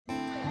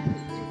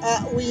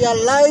We are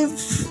live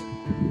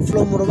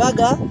from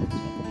Rubaga.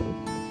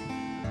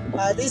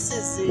 This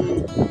is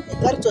a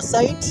cultural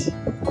site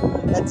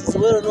that is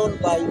well known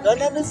by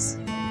Ugandans.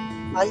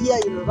 Here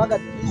in Rubaga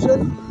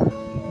division,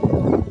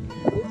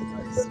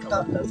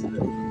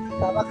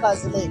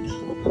 Kabaka's Lake.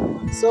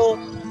 So,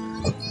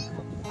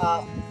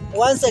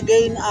 once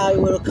again, I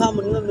welcome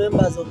new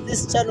members of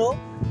this channel.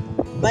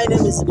 My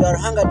name is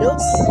Hunger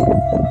Dogs,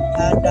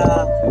 and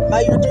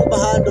my YouTube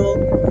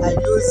handle I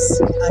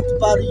use at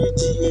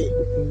ParUGA.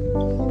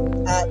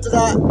 To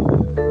the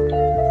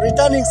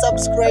returning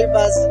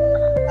subscribers,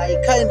 I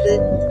kindly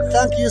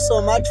thank you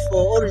so much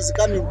for always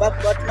coming back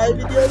to watch my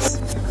videos.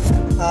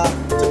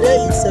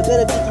 Today it's a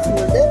very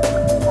beautiful day.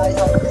 I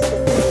have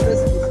visited this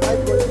place with my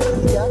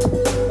colleagues here.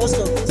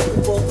 Most of these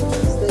people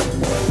stay in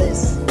this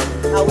place.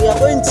 We are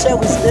going to share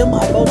with them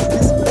about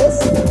this place.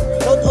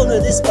 Not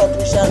only this, but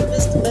we shall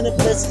visit many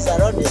places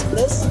around this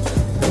place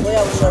where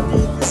we shall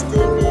be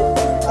visiting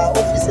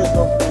offices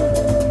of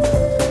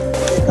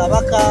the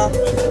Kabaka,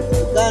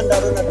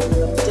 Uganda-Africa. We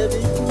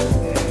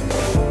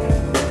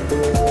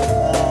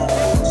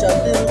shall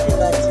be looking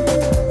at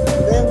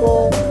Bengo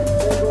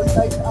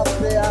site up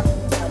there,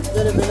 and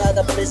very many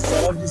other places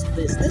around this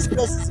place. This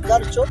place is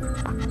cultural.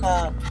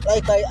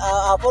 Like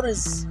I've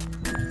always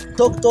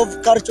talked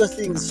of cultural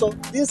things. So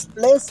this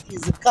place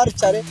is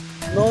culturally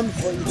known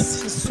for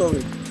its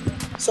history.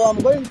 So I'm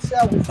going to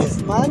share with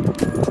this man,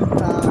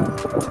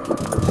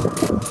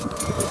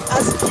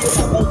 ask you about this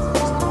place.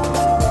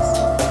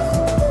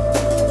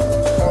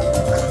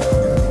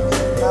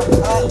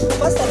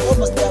 First and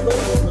foremost, they are going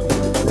to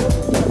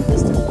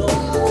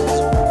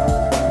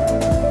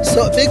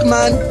so big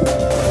man,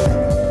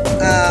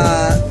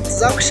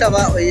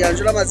 Zakushaba or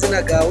Yanjula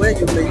Mazina Gawe,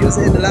 you may use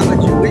any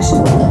language you wish,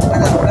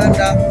 whether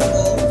Uganda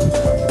or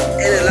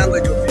any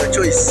language of your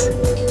choice.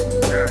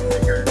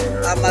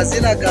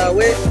 Amazina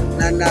Gawe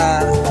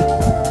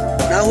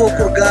na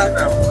Hokurga.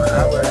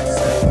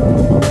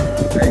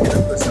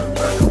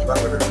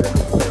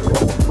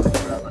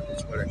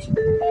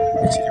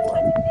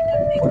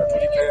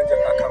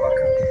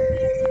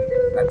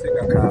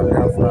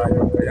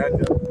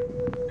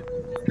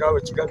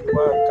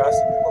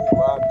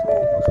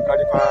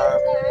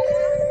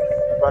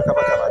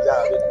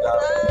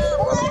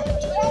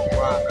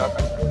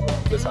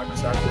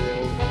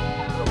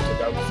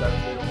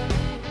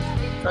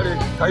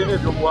 Kaine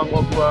byo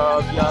muwango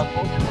kwa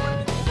byako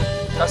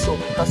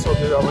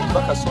kasobera abantu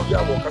bakasobya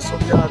abo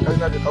kasobya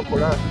kalina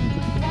bikakola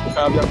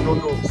kabya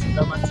nono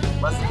sinamati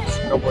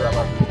singabola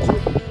abantu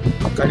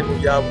kali mu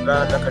bya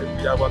Uganda kali mu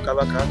bya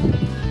Kabaka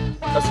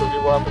kasobya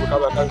ko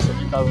Kabaka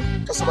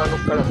kasoba no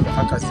kala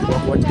akazibwa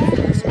ko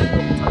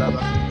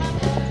kalaba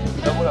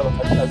ndabola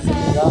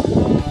bakatazinga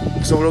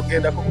kusobola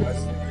ogenda ko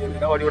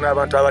kazinga waliwo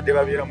n'abantu abadde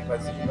babeera mu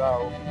kazinga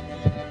awo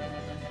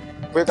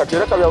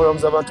kwekatera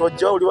kabyabulamuza abantu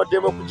ojja oli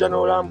waddemu kujja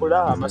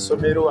n'olambula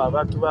amasomero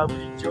abantu ba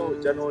bulijjo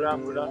ojja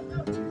n'olambula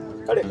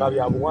kale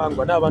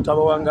kabyabuwangwa n'abantu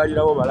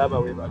abawangalirawo balaba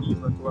we bali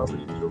bantu ba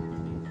bulijjo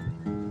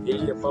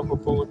eri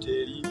epapopo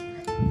hoteri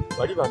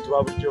bali bantu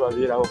ba bulijjo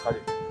babeerawo kale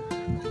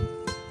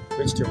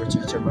ekitebo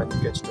kiri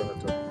kyemanyiga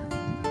ekitonotono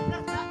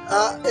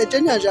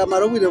ekyenyanja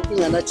amara obwire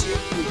bwingana ki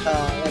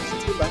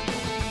wakitimba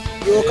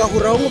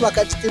yokahuriraho ngo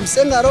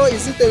bakatitimsengaro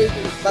izite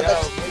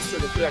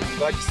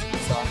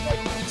bakatibagisanga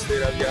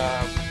ebiseera bya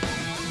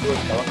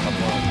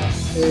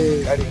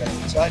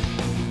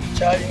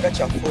kyalinga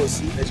kya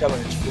koosi nekyaba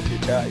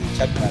nekifuuka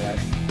ekyaddala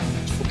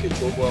ekifuuka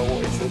ekyobwawo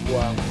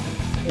ekyobwangu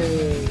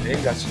naye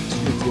nga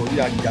kioli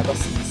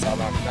abasingisa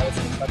abantu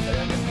n'abasingisa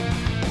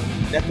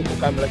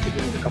natukukambula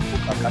kirimu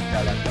kafuuka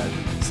kaddala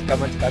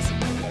sikama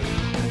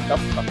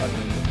tikafuuka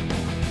kalungi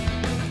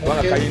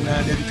kubanga kalina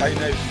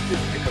nebikayina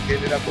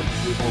kagenderako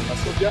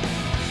kasobya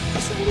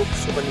kasobola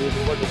okusoba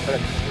nebuba nokala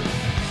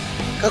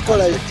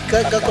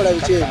kakola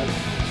bikyebi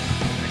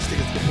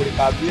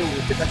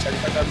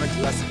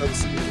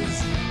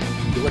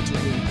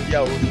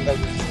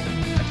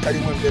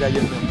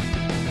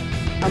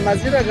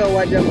amazina ga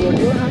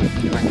wajagoliona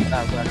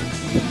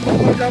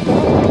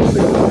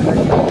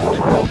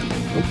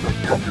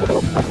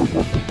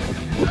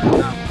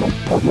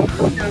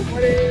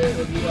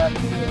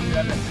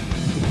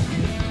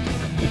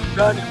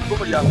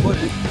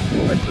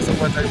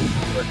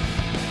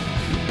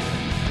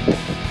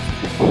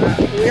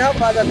we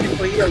have other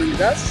people here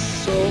with us,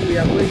 so we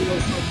are going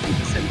also to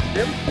listen to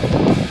them.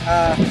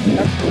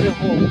 That's for the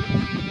home.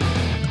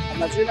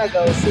 Amazina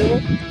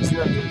Gaoseo.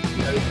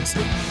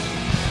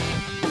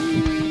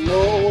 No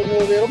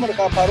vero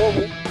marca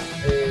paromo.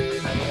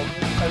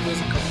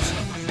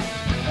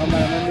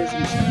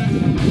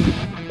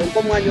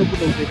 Como año que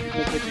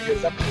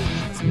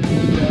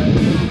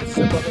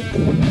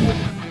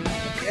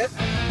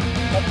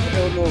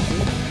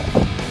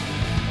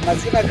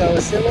Mazina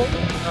Gaoseo.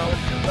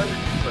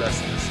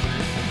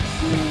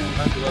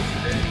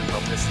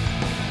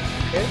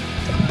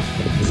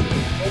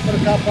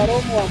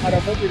 Overkaparomo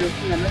amarababu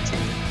ilikuwa nachi.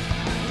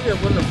 Ile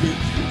mbona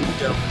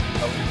kuja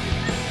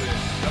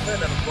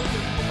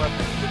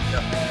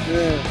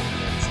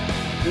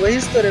Iwe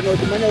history no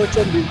tumanya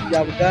ochombi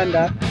ya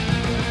Uganda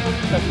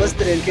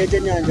Mostly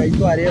nkeje nyanja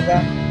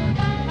itwareba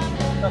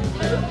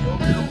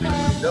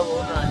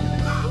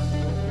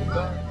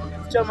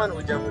chairman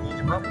ujya ngo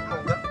ni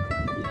mapunga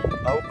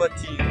aho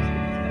bati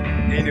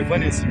ni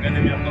vane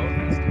singane bya kawo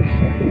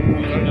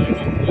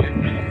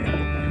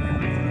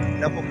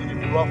nako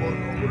kujibwa ho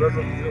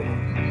ngurano byo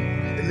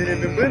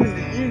emirembe mbere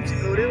nyinshi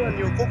noreba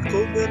ni uko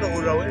kutogo na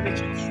hurawe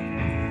n'iki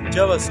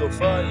cyaba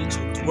sofa iki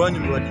turwanya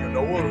umurwanyo na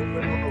woro no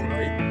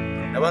urayi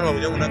abantu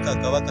bavuga ngo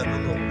nakakabaka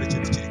no ureke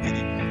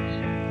tukiri.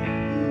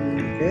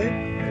 Okay.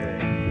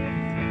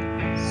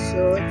 So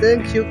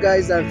thank you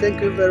guys, and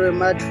thank you very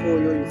much for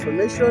your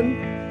information.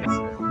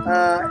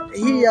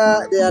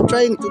 Here they are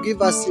trying to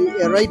give us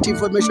a right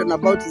information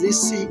about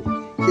this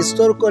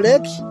historical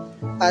lake.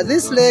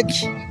 This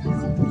lake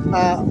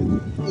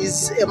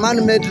is a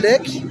man-made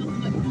lake.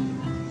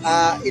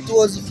 It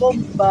was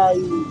formed by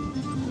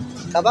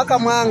Kabaka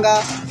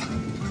Mwanga,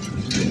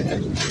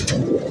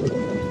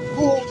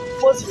 who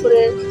forced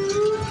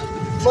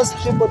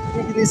people to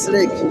dig this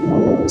lake.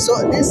 So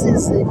this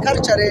is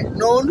culturally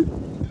known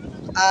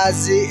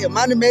as a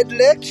man-made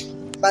lake,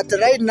 but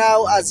right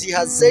now, as he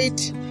has said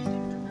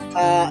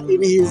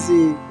in his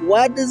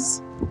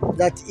words,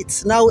 that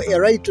it's now a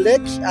right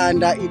lake,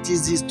 and it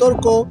is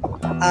historical,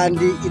 and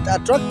it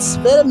attracts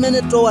very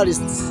many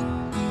tourists.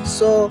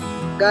 So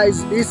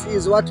guys, this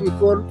is what we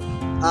call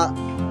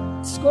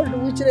it's called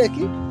which lake?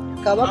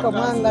 Kabaka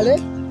Mwanga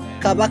Lake.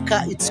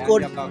 Kabaka, it's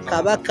called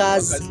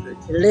Kabaka's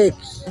Lake.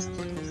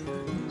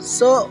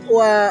 So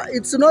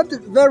it's not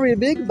very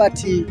big,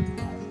 but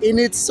in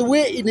its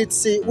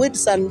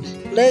width and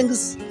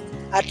length,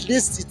 at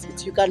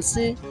least you can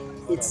see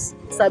it's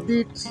a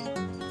bit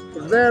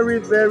very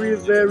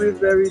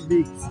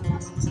big.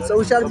 So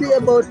we shall be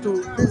able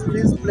to visit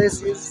these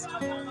places,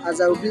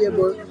 as I will be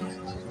able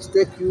to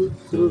take you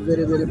through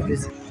very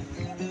places.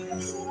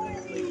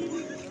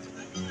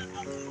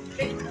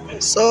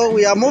 So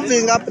we are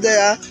moving up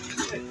there.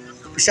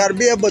 We shall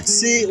be able to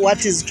see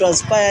what is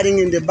transpiring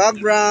in the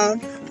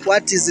background,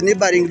 what is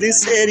neighboring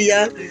this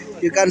area.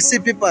 You can see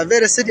people are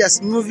very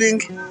serious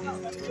moving,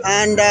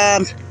 and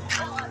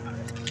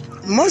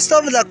most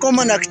of the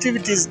common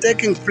activities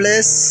taking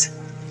place.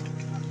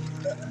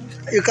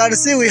 You can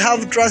see we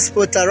have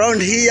transport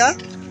around here.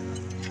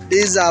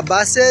 These are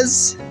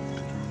buses.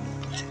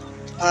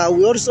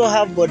 We also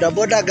have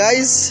boda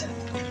guys.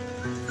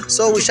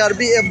 So we shall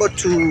be able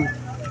to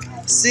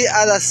see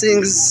other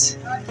things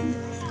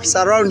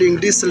surrounding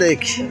this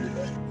lake.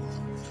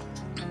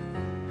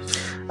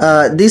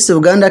 This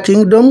Uganda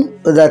kingdom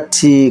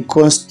that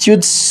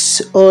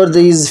constitutes all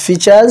these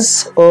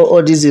features,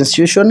 all these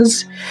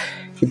institutions,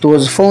 it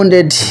was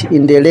founded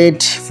in the late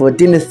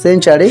 14th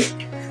century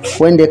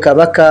when the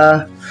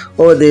Kabaka,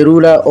 or the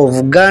ruler of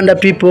Uganda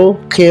people,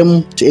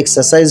 came to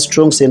exercise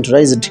strong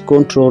centralized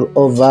control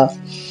over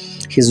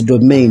his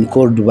domain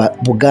called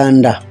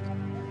Buganda.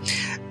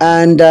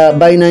 And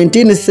by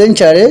 19th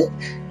century,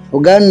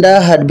 Uganda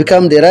had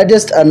become the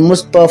largest and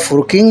most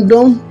powerful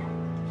kingdom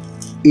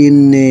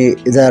in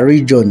the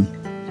region.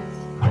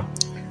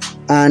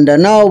 And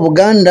now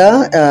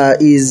Uganda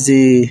is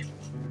the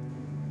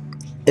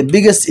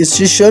biggest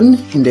institution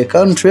in the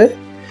country.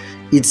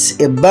 It's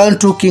a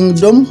Bantu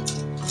kingdom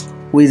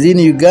within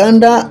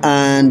Uganda,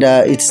 and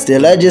it's the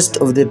largest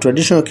of the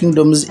traditional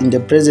kingdoms in the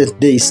present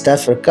day East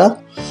Africa,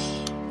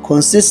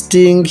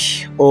 consisting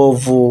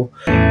of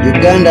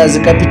Uganda's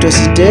capital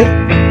city,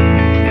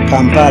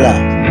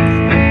 Kampala.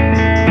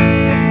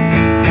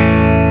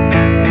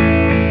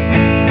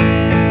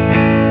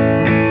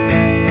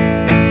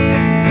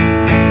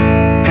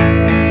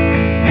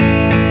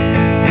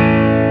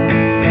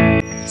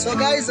 So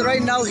guys,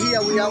 right now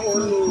here we are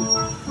on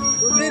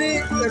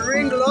Rubiri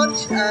Ring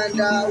Lodge, and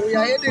we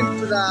are heading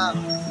to the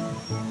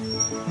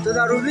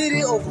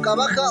Rubiri of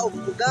Kabaka of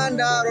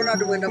Uganda,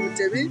 Ronald Mwenda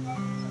Mutebi.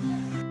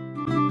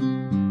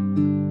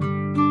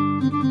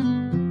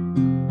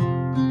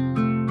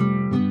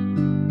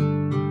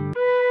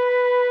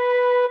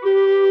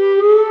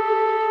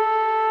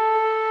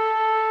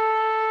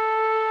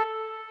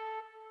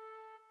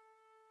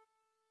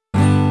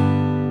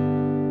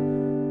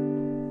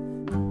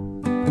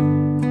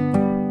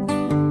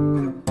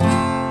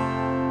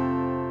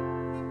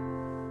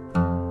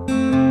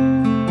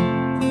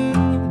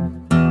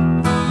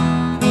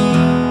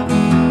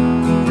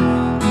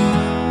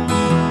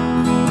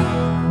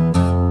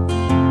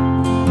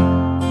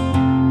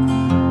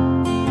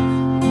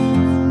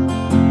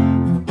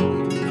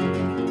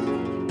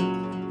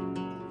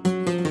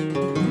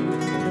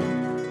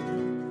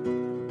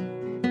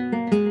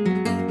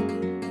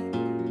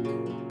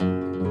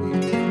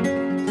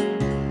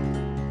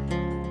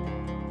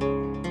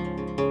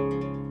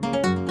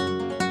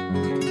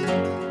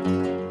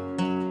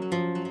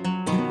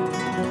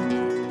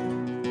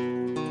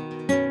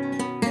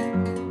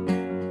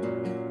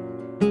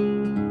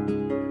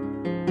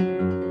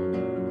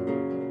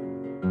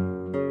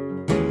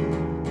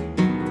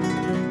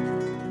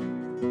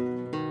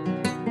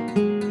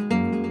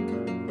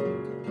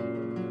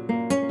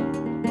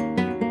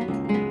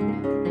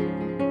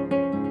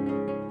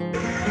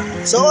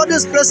 So all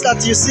this place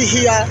that you see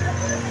here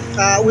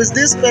with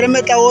this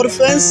perimeter wall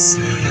fence,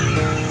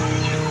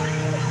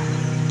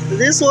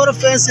 this wall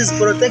fence is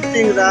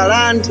protecting the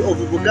land of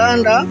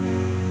Uganda.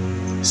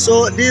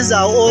 So these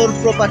are all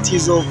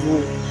properties of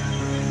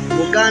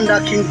Uganda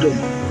Kingdom.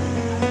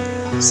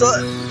 So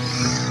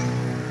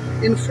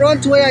in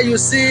front where you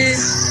see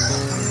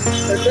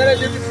a very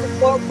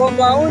beautiful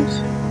compound,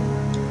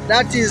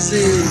 that is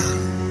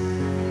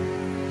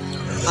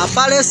a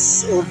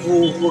palace of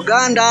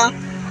Uganda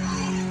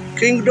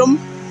Kingdom.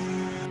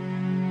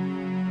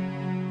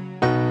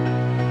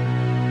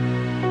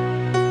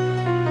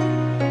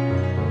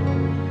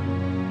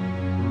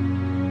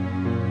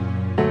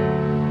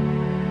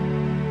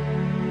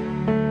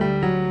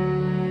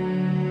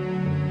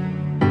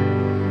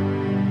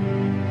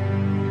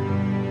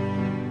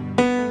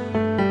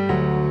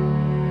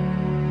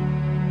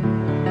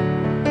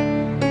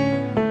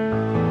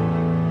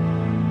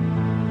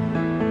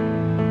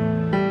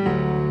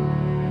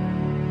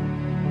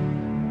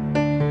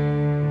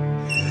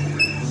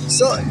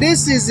 So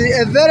this is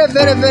a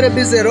very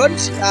busy road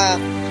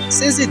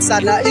since it's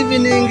an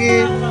evening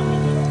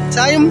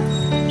time.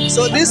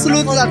 So this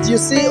route that you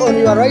see on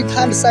your right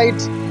hand side,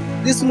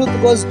 this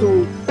route goes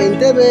to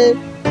Entebbe,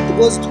 it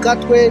goes to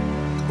Katwe,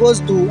 it goes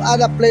to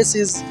other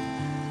places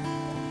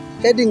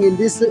heading in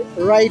this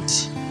right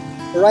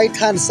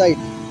hand side.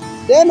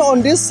 Then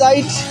on this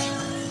side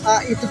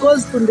it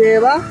goes to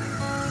Ndeba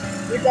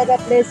with other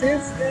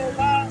places,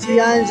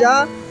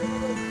 Chianja,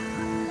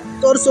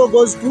 it also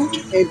goes to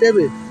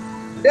Entebbe.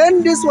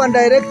 Then this one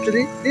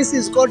directly, this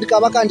is called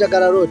Kabaka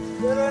Njagala Road.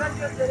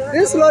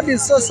 This road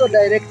is so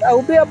direct. I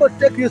will be able to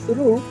take you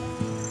through.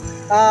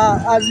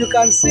 As you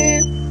can see,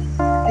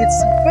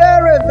 it's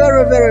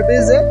very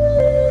busy.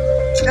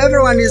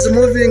 Everyone is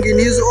moving in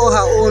his or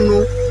her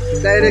own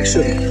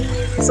direction.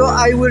 So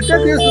I will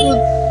take you through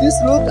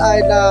this route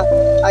and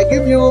I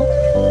give you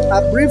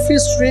a brief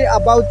history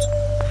about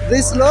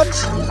this road.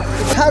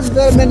 It has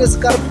very many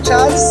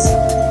sculptures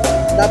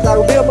that I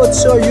will be able to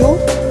show you,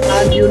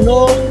 and you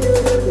know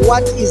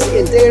what is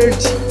entailed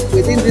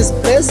within this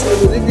place,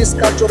 within this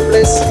cultural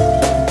place,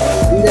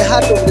 in the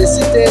heart of the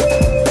city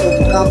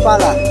of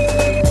Kampala.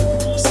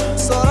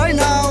 So right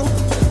now,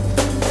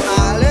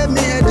 let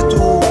me head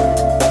to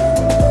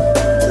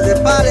the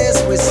palace.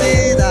 We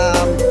see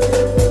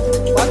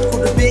what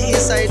could be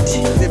inside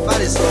the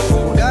palace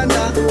of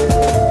Uganda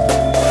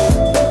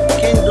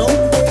Kingdom.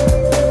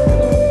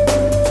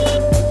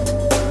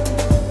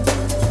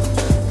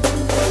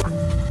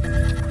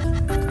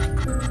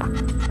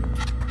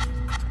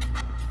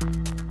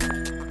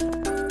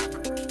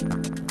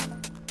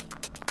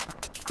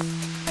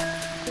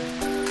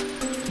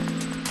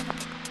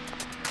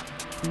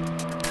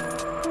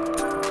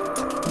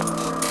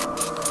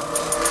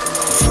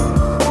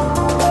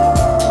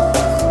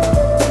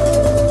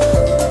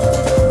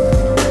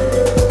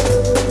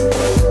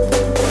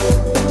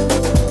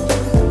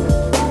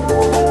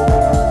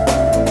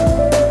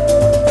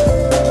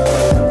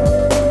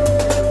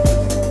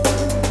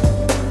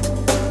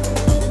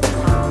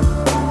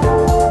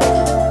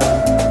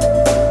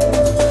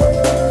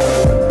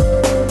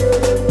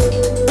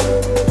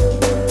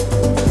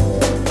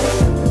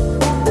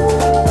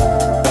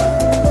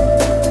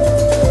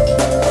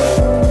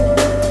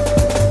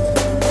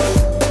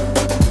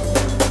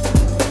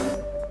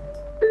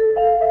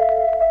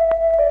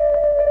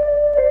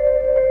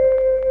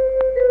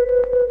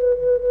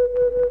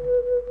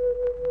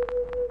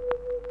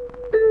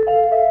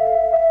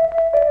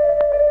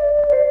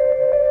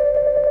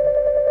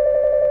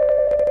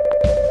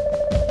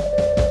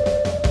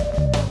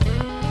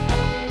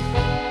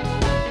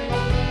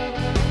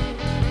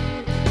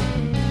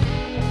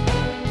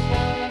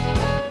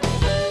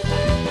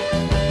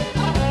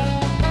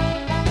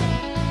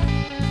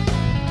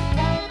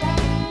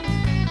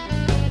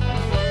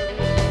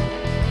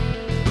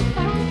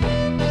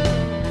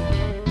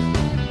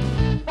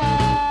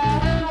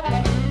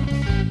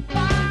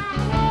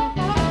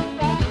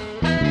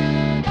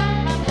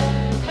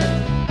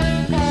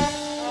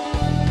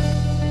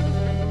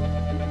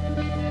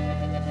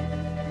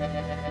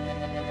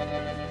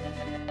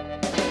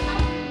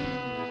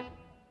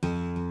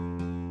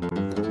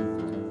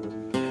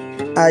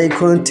 I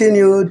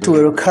continue to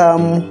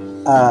welcome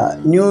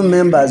new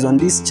members on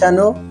this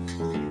channel.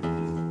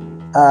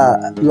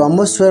 You are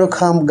most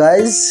welcome,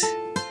 guys.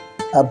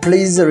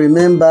 Please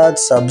remember to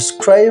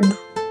subscribe,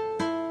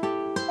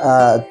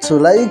 to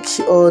like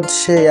or to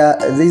share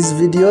these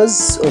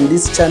videos on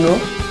this channel,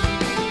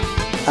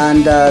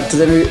 and to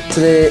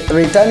the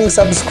returning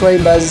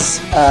subscribers,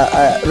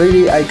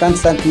 really I can't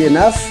thank you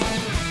enough.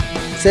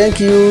 Thank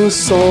you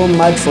so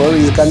much for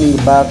always coming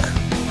back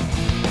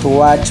to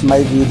watch my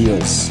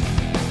videos.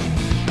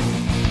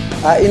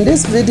 In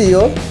this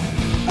video,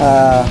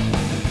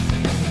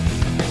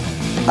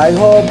 I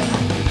hope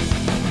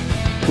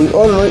we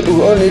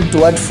all need to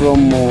watch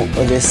from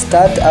the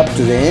start up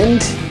to the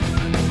end,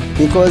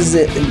 because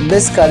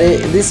basically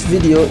this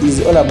video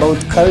is all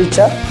about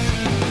culture,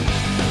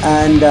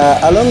 and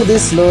along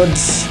this road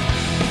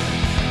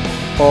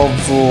of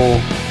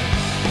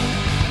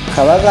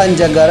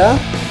Kabaganjagara,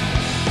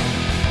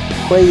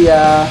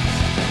 where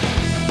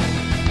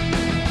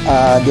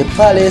the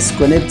palace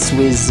connects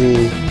with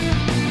the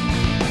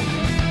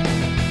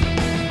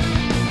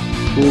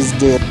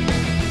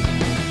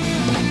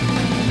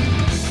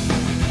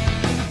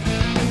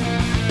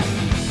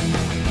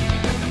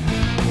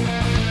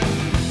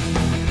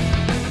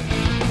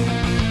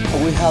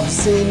we have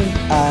seen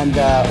and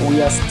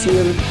we are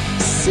still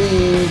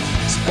seeing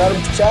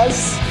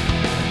sculptures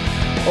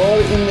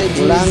or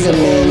images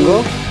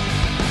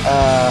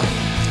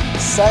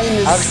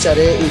signs.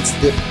 Actually, it's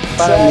the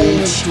pyramid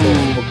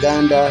of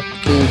Uganda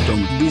Kingdom.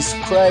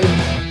 Describe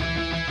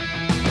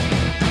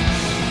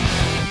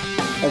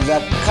the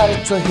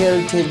cultural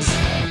heritage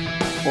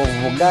of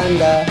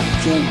Uganda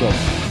Kingdom.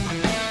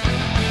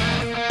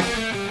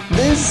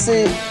 These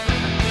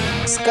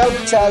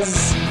sculptures,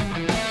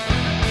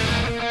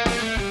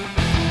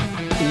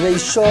 they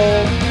show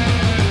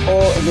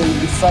or they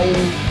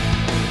define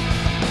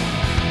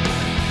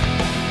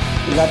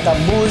the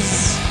taboos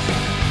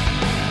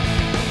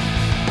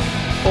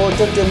or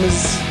totems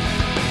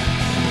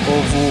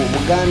of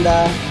Uganda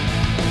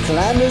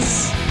clans.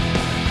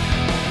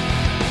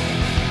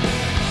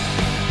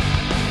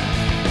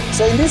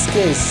 So in this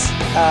case,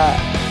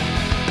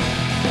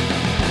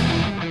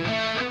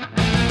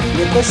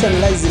 the question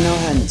lies in our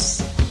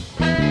hands.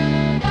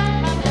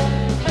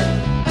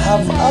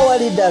 Have our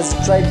leaders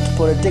tried to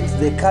protect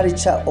the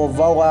culture of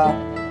our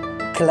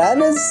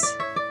clans?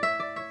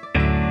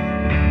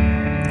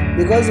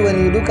 Because when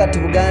you look at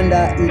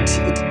Uganda, it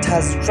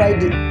has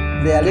tried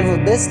their level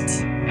best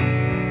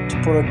to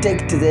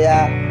protect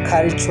their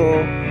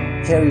cultural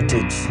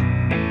heritage.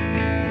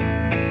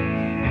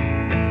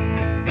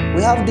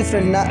 We have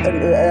different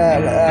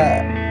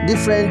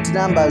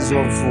numbers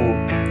of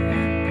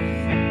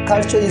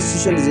cultural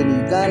institutions in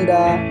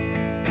Uganda,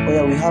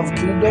 where we have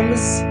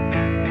kingdoms: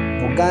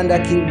 Buganda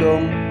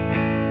Kingdom,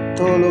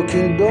 Tolo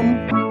Kingdom,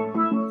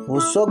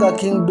 Busoga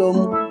Kingdom,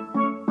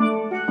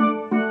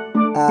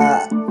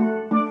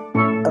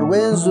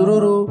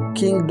 Rwenzururu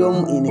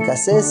Kingdom in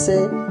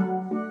Kasese.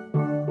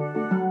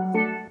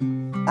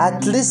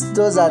 At least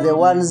those are the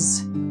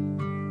ones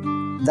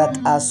that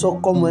are so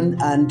common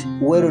and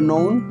well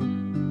known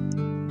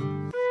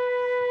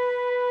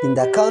in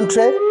the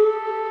country,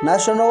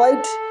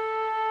 national-wide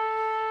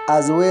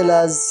as well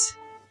as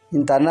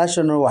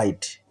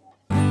international-wide.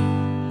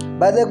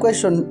 But the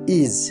question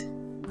is,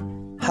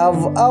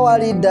 have our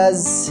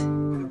leaders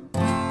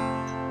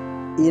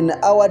in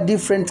our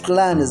different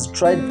clans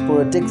tried to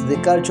protect the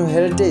cultural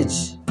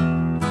heritage?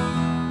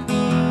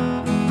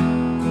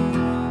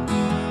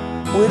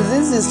 Will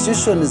these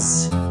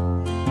institutions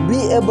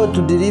be able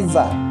to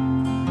deliver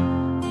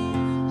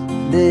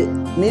the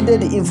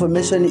needed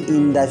information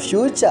in the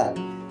future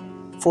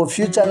for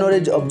future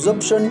knowledge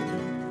absorption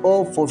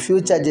or for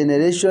future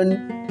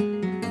generation?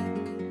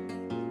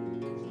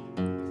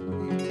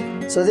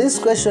 So this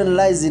question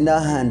lies in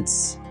our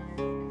hands.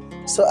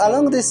 So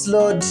along this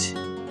road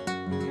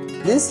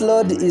is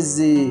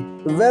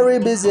very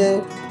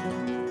busy,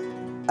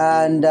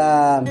 and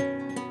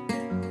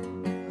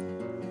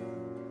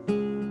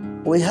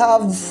we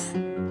have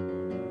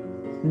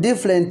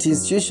different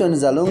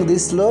institutions along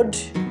this road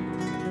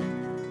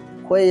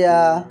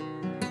where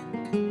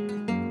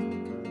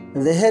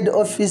the head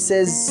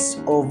offices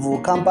of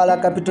Kampala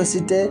Capital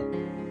City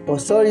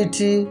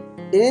Authority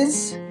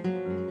is.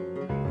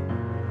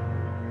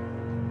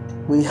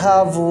 We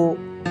have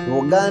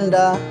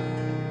Uganda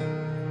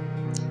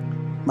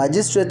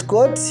Magistrate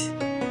Court.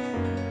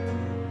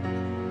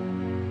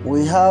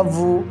 We have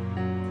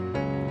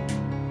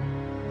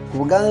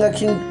Buganda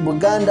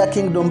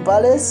Kingdom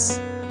Palace.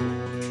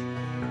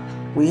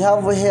 We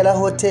have Hera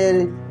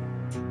Hotel,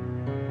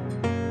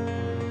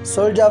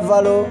 Soldier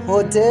Valley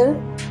Hotel,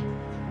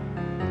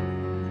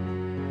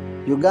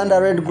 Uganda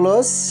Red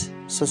Cross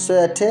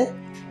Society.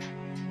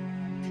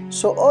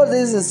 So all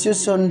these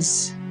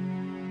institutions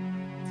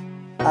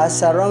are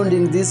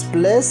surrounding this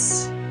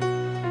place,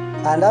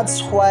 and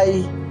that's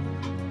why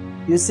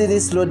you see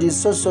this road is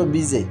so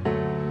busy.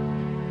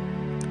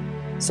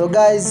 So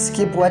guys,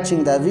 keep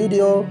watching the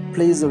video.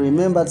 Please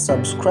remember to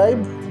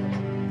subscribe,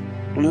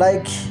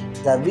 like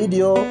the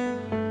video.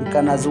 You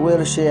can as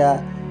well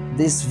share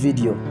this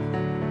video.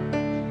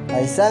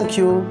 I thank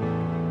you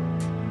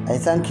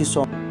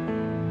so much.